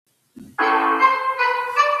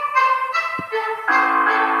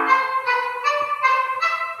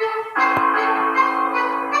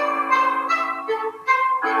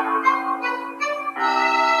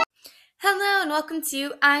welcome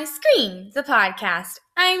to I Scream, the podcast.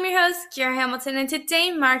 I'm your host, Kiara Hamilton, and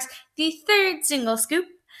today marks the third single scoop.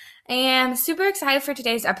 I am super excited for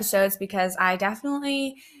today's episodes because I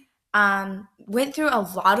definitely went through a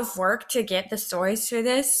lot of work to get the stories for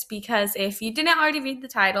this, because if you didn't already read the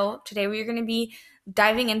title, today we're going to be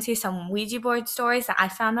diving into some Ouija board stories that I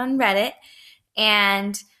found on Reddit.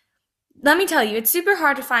 And let me tell you, it's super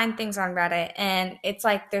hard to find things on Reddit, and it's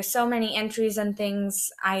like there's so many entries and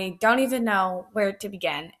things, I don't even know where to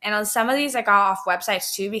begin. And some of these I got off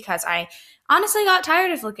websites too, because I honestly got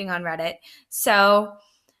tired of looking on Reddit. So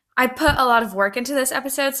I put a lot of work into this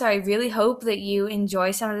episode, so I really hope that you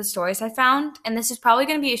enjoy some of the stories I found. And this is probably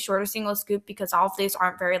going to be a shorter single scoop because all of these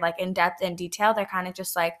aren't very in-depth and detailed. They're kind of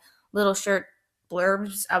just little short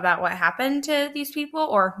blurbs about what happened to these people,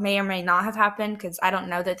 or may not have happened, because I don't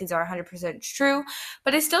know that these are 100% true,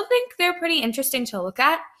 but I still think they're pretty interesting to look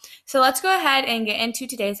at. So let's go ahead and get into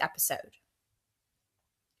today's episode.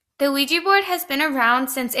 The Ouija board has been around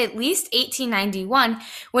since at least 1891,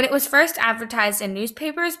 when it was first advertised in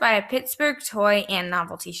newspapers by a Pittsburgh toy and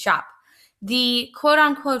novelty shop. The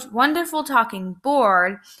quote-unquote wonderful talking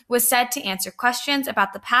board was said to answer questions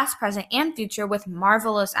about the past, present, and future with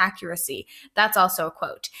marvelous accuracy. That's also a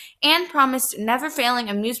quote. And promised never-failing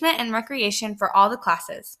amusement and recreation for all the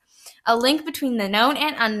classes. A link between the known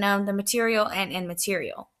and unknown, the material and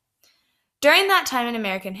immaterial. During that time in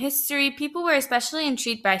American history, people were especially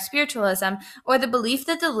intrigued by spiritualism, or the belief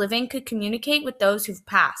that the living could communicate with those who've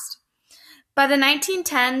passed. By the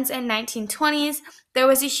 1910s and 1920s, there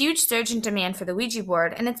was a huge surge in demand for the Ouija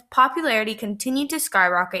board, and its popularity continued to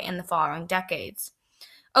skyrocket in the following decades.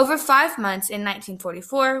 Over 5 months in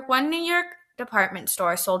 1944, one New York department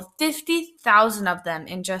store sold 50,000 of them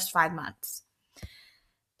in just 5 months.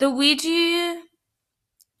 The Ouija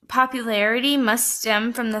popularity must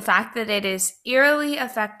stem from the fact that it is eerily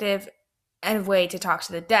effective and a way to talk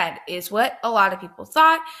to the dead, is what a lot of people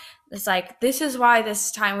thought. It's this is why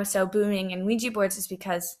this time was so booming in Ouija boards, is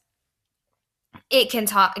because it can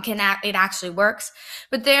talk, it actually works.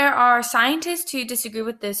 But there are scientists who disagree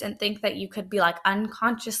with this and think that you could be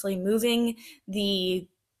unconsciously moving the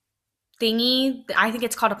thingy. I think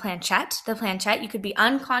it's called a planchette. The planchette, you could be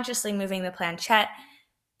unconsciously moving the planchette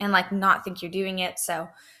and not think you're doing it. So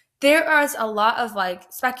there is a lot of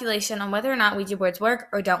speculation on whether or not Ouija boards work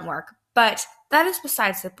or don't work. But that is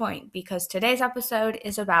besides the point, because today's episode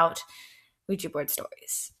is about Ouija board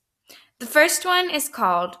stories. The first one is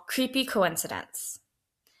called Creepy Coincidence.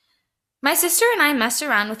 My sister and I messed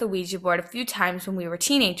around with a Ouija board a few times when we were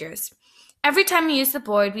teenagers. Every time we used the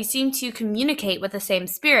board, we seemed to communicate with the same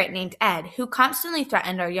spirit named Ed, who constantly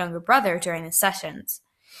threatened our younger brother during the sessions.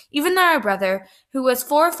 Even though our brother, who was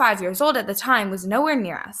 4 or 5 years old at the time, was nowhere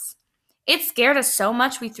near us. It scared us so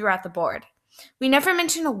much we threw out the board. We never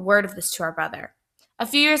mentioned a word of this to our brother. A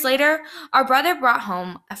few years later, our brother brought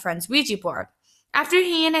home a friend's Ouija board. After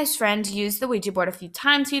he and his friend used the Ouija board a few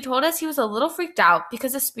times, he told us he was a little freaked out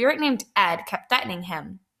because a spirit named Ed kept threatening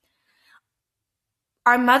him.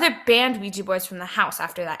 Our mother banned Ouija boards from the house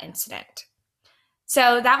after that incident.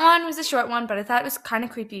 So that one was a short one, but I thought it was kind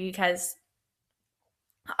of creepy because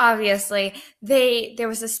obviously there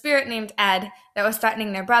was a spirit named Ed that was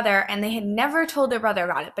threatening their brother, and they had never told their brother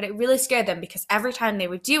about it, but it really scared them because every time they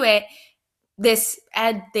would do it, this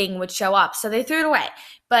Ed thing would show up. So they threw it away.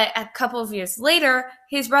 But a couple of years later,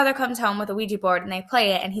 his brother comes home with a Ouija board and they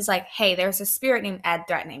play it, and he's like, hey, there's a spirit named Ed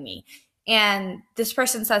threatening me. And this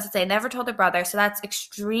person says that they never told their brother, so that's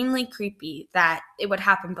extremely creepy that it would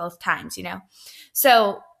happen both times,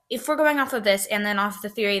 So if we're going off of this and then off the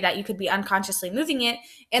theory that you could be unconsciously moving it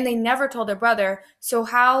and they never told their brother, so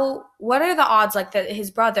what are the odds that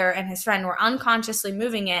his brother and his friend were unconsciously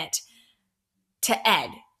moving it to Ed?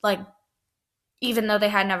 Even though they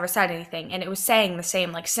had never said anything and it was saying the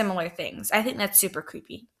same, similar things. I think that's super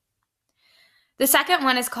creepy. The second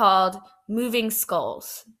one is called Moving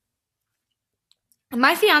Skulls.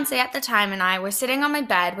 My fiance at the time and I were sitting on my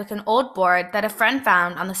bed with an old board that a friend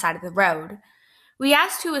found on the side of the road. We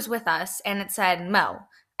asked who was with us, and it said Mo.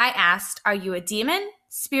 I asked, are you a demon,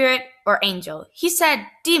 spirit, or angel? He said,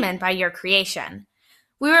 demon by your creation.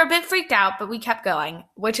 We were a bit freaked out, but we kept going,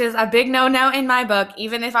 which is a big no-no in my book.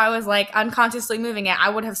 Even if I was unconsciously moving it,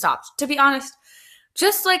 I would have stopped. To be honest,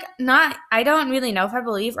 just I don't really know if I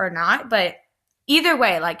believe or not, but either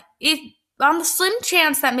way, if on the slim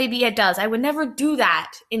chance that maybe it does, I would never do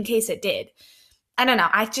that in case it did. I don't know.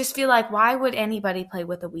 I just feel why would anybody play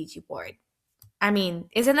with a Ouija board? I mean,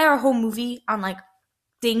 isn't there a whole movie on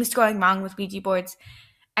things going wrong with Ouija boards?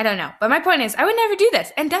 I don't know. But my point is, I would never do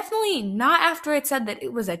this. And definitely not after it said that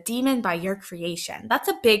it was a demon by your creation. That's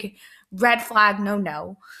a big red flag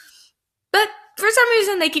no-no. But for some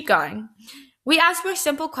reason, they keep going. We asked more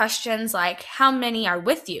simple questions like, how many are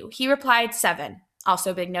with you? He replied, 7.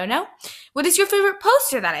 Also big no-no. What is your favorite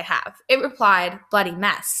poster that I have? It replied, bloody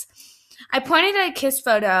mess. I pointed at a kiss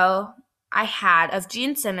photo I had of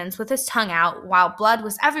Gene Simmons with his tongue out while blood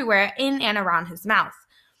was everywhere in and around his mouth.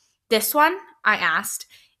 This one? I asked.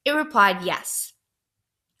 It replied, yes.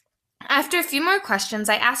 After a few more questions,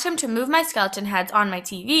 I asked him to move my skeleton heads on my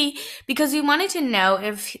TV because we wanted to know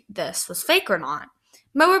if this was fake or not.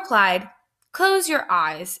 Mo replied, close your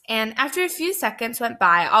eyes, and after a few seconds went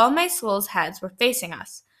by, all my skull's heads were facing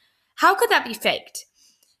us. How could that be faked?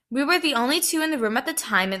 We were the only two in the room at the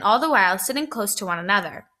time, and all the while sitting close to one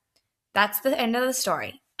another. That's the end of the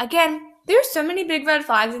story. Again, there's so many big red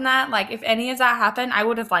flags in that. Like, if any of that happened, I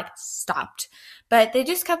would have, stopped. But they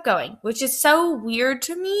just kept going, which is so weird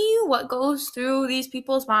to me, what goes through these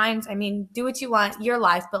people's minds. I mean, do what you want, your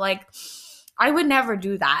life, but, I would never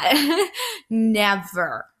do that.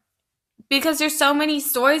 Never. Because there's so many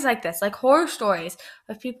stories like this, horror stories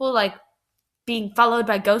of people, being followed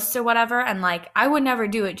by ghosts or whatever, and, I would never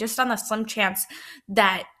do it just on the slim chance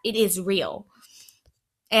that it is real.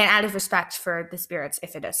 And out of respect for the spirits,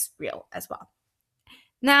 if it is real as well.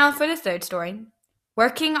 Now, for the third story,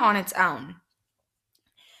 working on its own.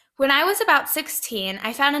 When I was about 16,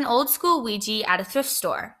 I found an old school Ouija at a thrift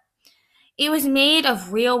store. It was made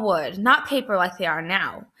of real wood, not paper like they are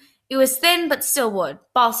now. It was thin but still wood,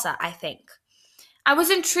 balsa, I think. I was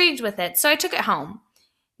intrigued with it, so I took it home.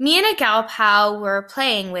 Me and a gal pal were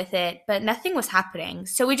playing with it, but nothing was happening,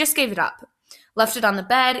 so we just gave it up, left it on the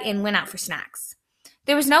bed, and went out for snacks.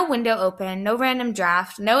 There was no window open, no random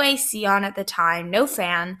draft, no AC on at the time, no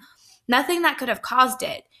fan, nothing that could have caused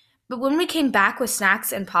it. But when we came back with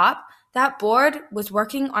snacks and pop, that board was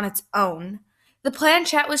working on its own. The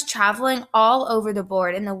planchette was traveling all over the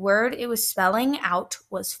board, and the word it was spelling out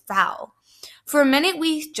was foul. For a minute,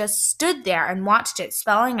 we just stood there and watched it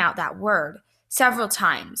spelling out that word several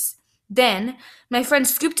times. Then, my friend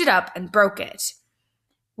scooped it up and broke it.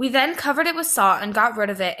 We then covered it with salt and got rid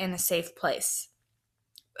of it in a safe place.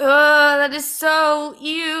 Ugh, that is so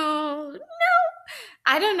ew. No.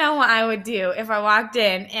 I don't know what I would do if I walked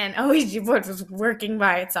in and a Ouija board was working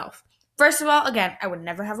by itself. First of all, again, I would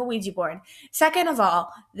never have a Ouija board. Second of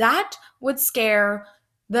all, that would scare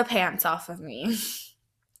the pants off of me.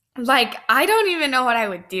 I don't even know what I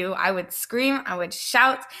would do. I would scream. I would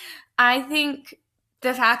shout. I think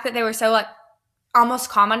the fact that they were so, almost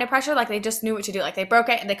calm under pressure, they just knew what to do. They broke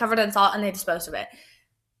it, and they covered it in salt, and they disposed of it.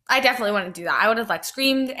 I definitely wouldn't do that. I would have,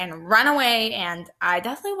 screamed and run away, and I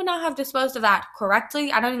definitely would not have disposed of that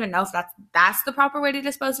correctly. I don't even know if that's the proper way to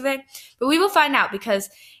dispose of it. But we will find out, because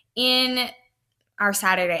in our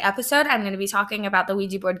Saturday episode, I'm going to be talking about the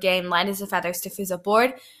Ouija board game Light as a Feather, Stiff as a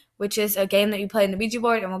Board, which is a game that you play in the Ouija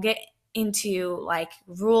board, and we'll get into,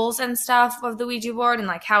 rules and stuff of the Ouija board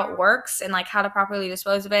and, how it works and, how to properly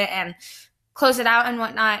dispose of it and close it out and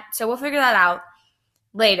whatnot. So we'll figure that out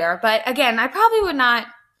later. But, again, I probably would not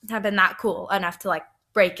have been that cool enough to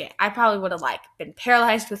break it. I probably would have been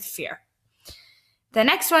paralyzed with fear. The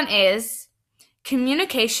next one is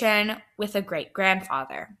communication with a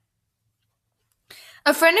great-grandfather.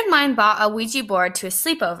 A friend of mine bought a Ouija board to a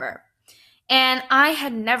sleepover, and I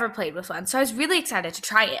had never played with one, so I was really excited to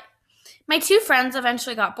try it. My two friends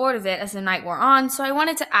eventually got bored of it as the night wore on, so I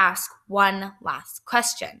wanted to ask one last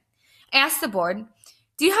question. I asked the board,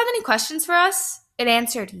 "Do you have any questions for us?" It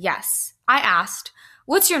answered yes. I asked,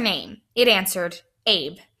 "What's your name?" It answered,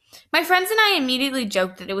 Abe. My friends and I immediately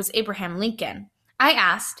joked that it was Abraham Lincoln. I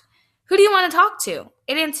asked, "Who do you want to talk to?"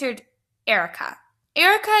 It answered, Erica.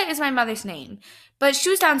 Erica is my mother's name, but she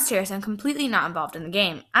was downstairs and completely not involved in the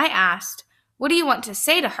game. I asked, "What do you want to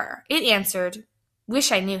say to her?" It answered,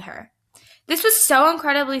 "Wish I knew her." This was so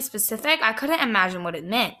incredibly specific, I couldn't imagine what it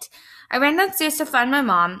meant. I ran downstairs to find my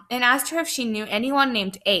mom and asked her if she knew anyone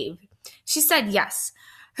named Abe. She said yes.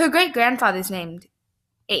 Her great-grandfather's named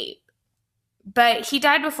Abe, but he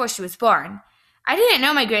died before she was born. I didn't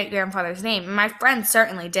know my great-grandfather's name, and my friends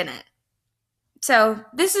certainly didn't. So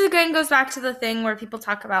this again goes back to the thing where people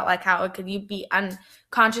talk about how it could you be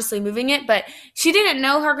unconsciously moving it, but she didn't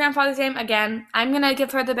know her grandfather's name. Again, I'm going to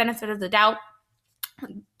give her the benefit of the doubt.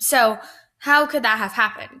 So how could that have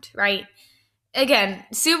happened, right? Again,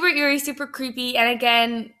 super eerie, super creepy, and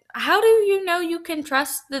again, how do you know you can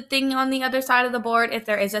trust the thing on the other side of the board if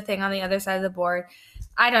there is a thing on the other side of the board?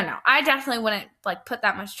 I don't know. I definitely wouldn't put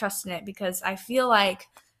that much trust in it because I feel like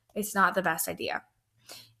it's not the best idea.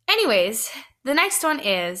 Anyways, the next one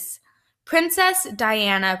is Princess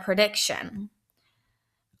Diana prediction.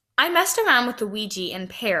 I messed around with the Ouija in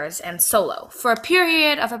pairs and solo for a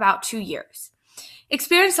period of about 2 years.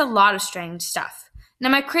 experienced a lot of strange stuff. Now,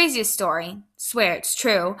 my craziest story, swear it's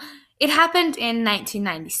true, it happened in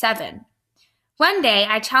 1997. One day,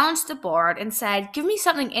 I challenged the board and said, give me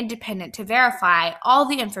something independent to verify all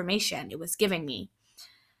the information it was giving me.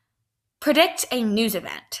 Predict a news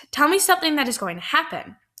event. Tell me something that is going to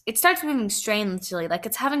happen. It starts moving strangely, like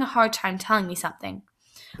it's having a hard time telling me something.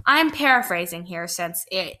 I'm paraphrasing here since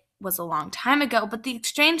it was a long time ago, but the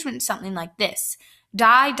exchange went something like this.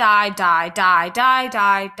 Die, die, die, die, die,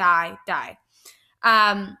 die, die, die.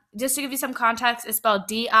 Just to give you some context, it's spelled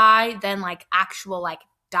D-I, then like actual like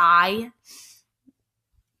die.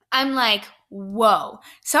 I'm like, whoa,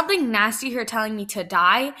 something nasty here telling me to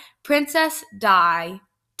die. Princess Di,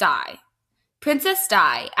 die. Princess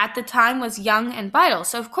Di at the time was young and vital,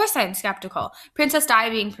 so of course I'm skeptical. Princess Di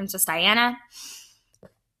being Princess Diana.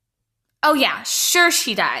 Oh yeah, sure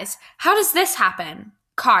she dies. How does this happen?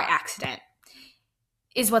 Car accident,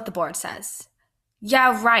 is what the board says.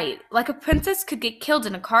 Yeah, right. Like a princess could get killed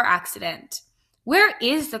in a car accident. Where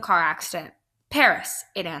is the car accident? Paris,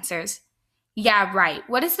 it answers. Yeah, right.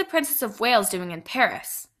 What is the Princess of Wales doing in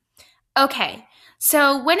Paris? Okay,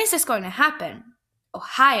 so when is this going to happen?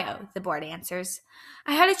 Ohio, the board answers.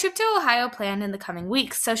 I had a trip to Ohio planned in the coming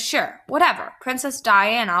weeks, so sure, whatever. Princess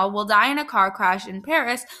Diana will die in a car crash in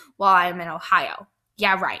Paris while I am in Ohio.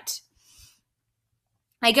 Yeah, right.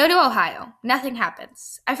 I go to Ohio. Nothing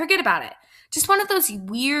happens. I forget about it. Just one of those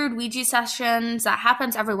weird Ouija sessions that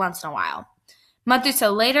happens every once in a while. A month or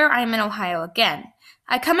so later, I am in Ohio again.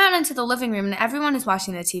 I come out into the living room and everyone is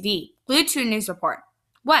watching the TV, glued to a news report.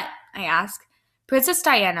 What? I ask. Princess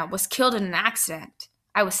Diana was killed in an accident.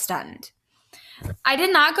 I was stunned. I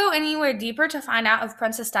did not go anywhere deeper to find out if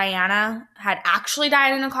Princess Diana had actually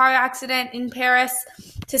died in a car accident in Paris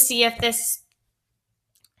to see if this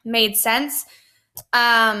made sense.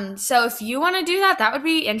 So if you want to do that, that would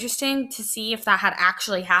be interesting to see if that had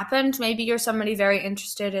actually happened. Maybe you're somebody very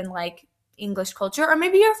interested in like English culture, or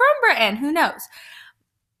maybe you're from Britain, who knows?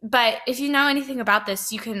 But if you know anything about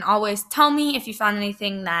this, you can always tell me if you found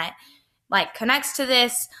anything that like connects to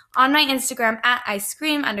this on my Instagram at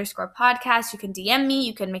icecream_podcast. You can DM me,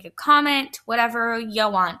 you can make a comment, whatever you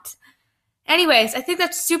want. Anyways, I think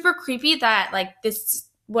that's super creepy that like this,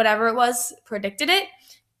 whatever it was, predicted it.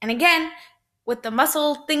 And again, with the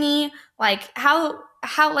muscle thingy, like how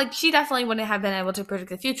like she definitely wouldn't have been able to predict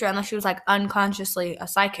the future unless she was like unconsciously a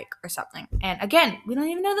psychic or something. And again, we don't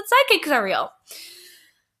even know that psychics are real.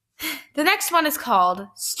 The next one is called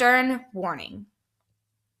Stern Warning.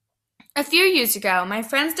 A few years ago, my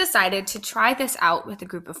friends decided to try this out with a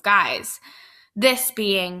group of guys, this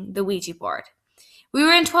being the Ouija board. We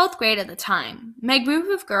were in 12th grade at the time. My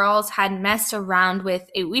group of girls had messed around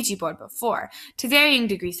with a Ouija board before, to varying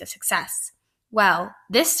degrees of success. Well,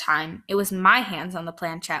 this time, it was my hands on the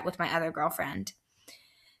planchette with my other girlfriend.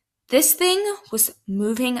 This thing was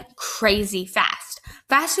moving crazy fast,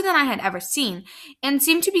 faster than I had ever seen, and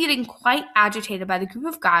seemed to be getting quite agitated by the group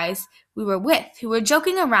of guys we were with, who were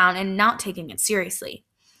joking around and not taking it seriously.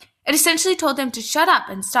 It essentially told them to shut up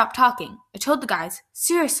and stop talking. I told the guys,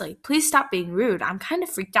 seriously, please stop being rude. I'm kind of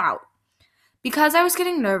freaked out. Because I was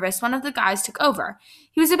getting nervous, one of the guys took over.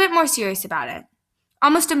 He was a bit more serious about it.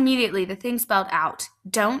 Almost immediately, the thing spelled out,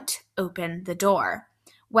 don't open the door.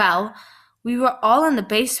 Well, we were all in the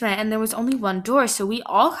basement and there was only one door, so we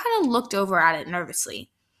all kind of looked over at it nervously.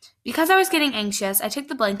 Because I was getting anxious, I took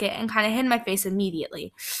the blanket and kind of hid my face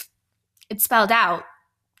immediately. It spelled out,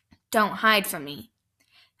 don't hide from me.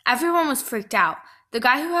 Everyone was freaked out. The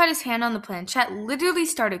guy who had his hand on the planchette literally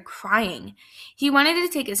started crying. He wanted to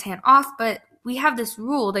take his hand off, but we have this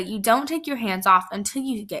rule that you don't take your hands off until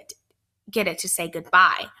you get it to say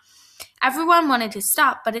goodbye. Everyone wanted to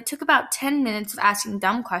stop, but it took about 10 minutes of asking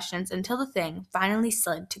dumb questions until the thing finally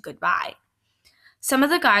slid to goodbye. Some of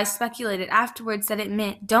the guys speculated afterwards that it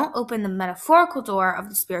meant don't open the metaphorical door of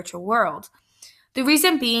the spiritual world. The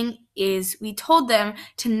reason being is we told them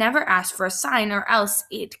to never ask for a sign, or else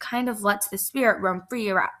it kind of lets the spirit roam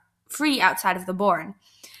free outside of the board.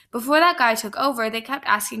 Before that guy took over, they kept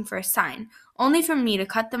asking for a sign, only for me to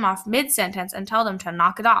cut them off mid-sentence and tell them to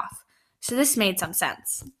knock it off. So this made some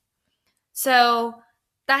sense. So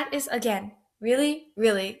that is, again, really,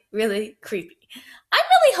 really, really creepy. I'm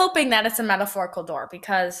really hoping that it's a metaphorical door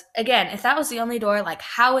because, again, if that was the only door, like,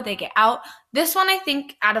 how would they get out? This one, I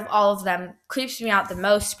think, out of all of them, creeps me out the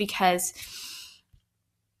most because,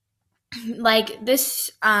 like, this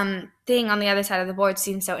thing on the other side of the board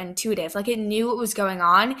seemed so intuitive. Like, it knew what was going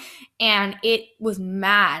on, and it was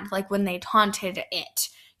mad, like, when they taunted it,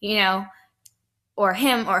 you know? Or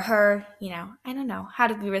him or her, you know, I don't know how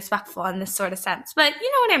to be respectful in this sort of sense. But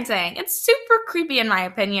you know what I'm saying. It's super creepy in my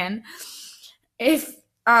opinion. if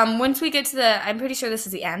once we get to I'm pretty sure this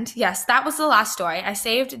is the end. Yes, that was the last story. I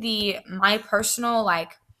saved my personal,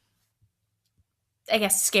 like, I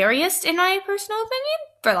guess, scariest in my personal opinion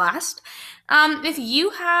for last. If you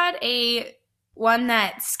had a one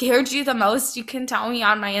that scared you the most, you can tell me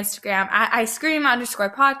on my Instagram at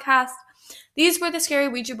 @iscream_podcast. These were the scary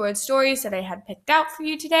Ouija board stories that I had picked out for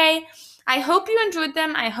you today. I hope you enjoyed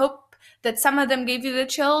them. I hope that some of them gave you the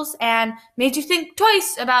chills and made you think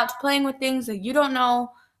twice about playing with things that you don't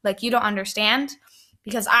know, like you don't understand,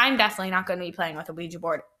 because I'm definitely not going to be playing with a Ouija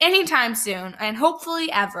board anytime soon, and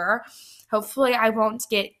hopefully ever. Hopefully I won't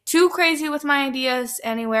get too crazy with my ideas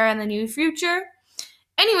anywhere in the near future.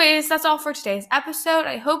 Anyways, that's all for today's episode.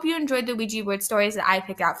 I hope you enjoyed the Ouija board stories that I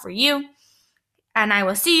picked out for you. And I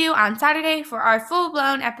will see you on Saturday for our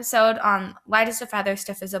full-blown episode on Light as a Feather,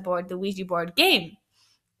 Stiff as a Board, the Ouija board game.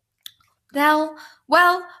 Well,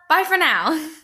 bye for now.